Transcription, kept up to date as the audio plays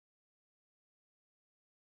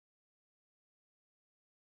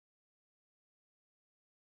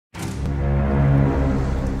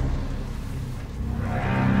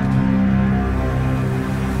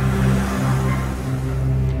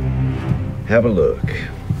Have a look.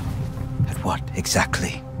 At what,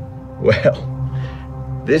 exactly? Well,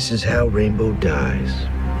 this is how Rainbow dies.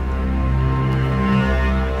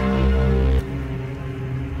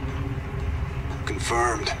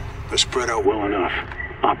 Confirmed. They're spread out well enough.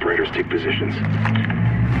 Operators take positions.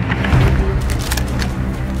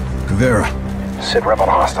 Rivera. Sit rep on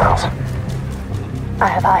hostiles. I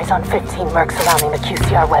have eyes on 15 mercs surrounding the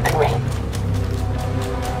QCR weaponry.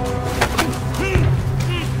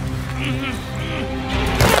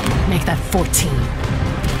 Make that 14.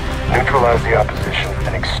 Neutralize the opposition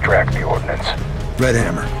and extract the ordnance. Red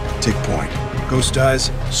Hammer. Take point. Ghost Eyes.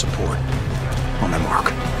 Support. On my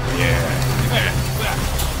mark.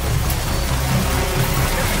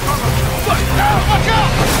 Watch out!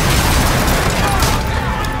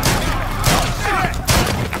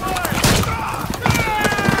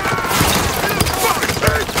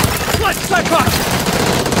 Side box!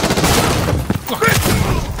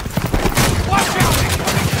 Watch out!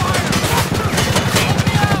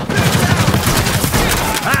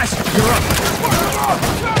 Ash, you're up!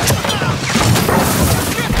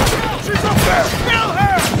 She's up there! Kill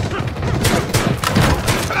her!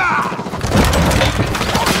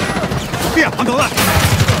 Here, on the left!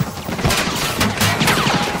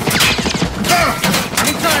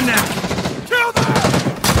 Anytime now! Kill them!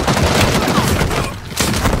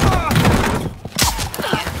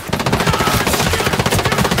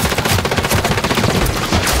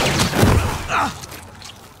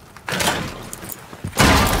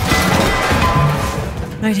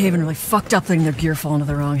 Nighthaven really fucked up letting their gear fall into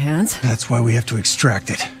the wrong hands. That's why we have to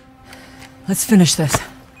extract it. Let's finish this.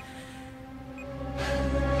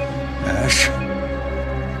 Ash.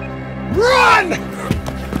 Run!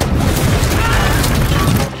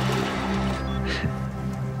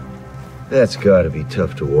 That's gotta be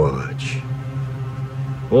tough to watch.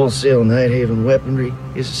 Wholesale Nighthaven weaponry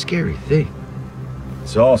is a scary thing.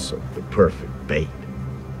 It's also the perfect bait.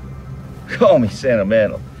 Call me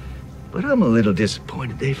sentimental, but I'm a little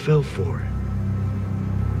disappointed they fell for it.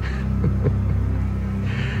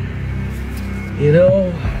 You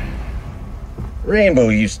know, Rainbow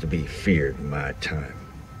used to be feared in my time.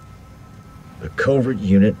 A covert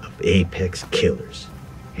unit of apex killers.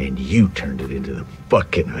 And you turned it into the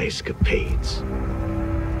fucking Ice Capades.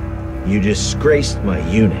 You disgraced my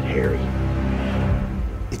unit, Harry.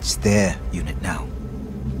 It's their unit now.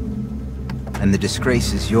 And the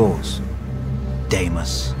disgrace is yours,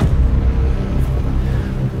 Damus.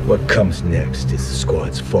 What comes next is the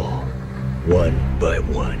squad's fall. One by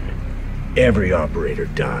one. Every operator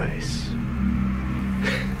dies.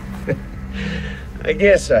 I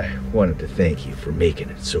guess I wanted to thank you for making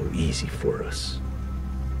it so easy for us.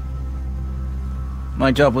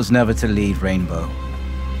 My job was never to lead Rainbow,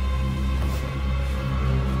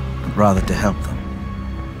 but rather to help them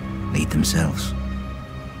lead themselves.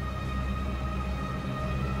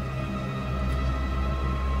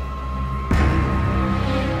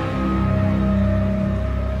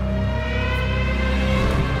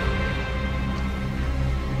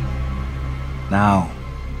 Now,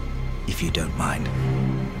 if you don't mind,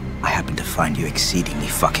 I happen to find you exceedingly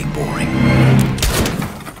fucking boring.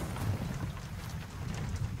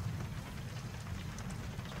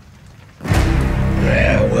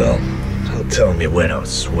 Yeah, well, don't tell me when I was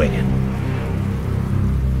swinging.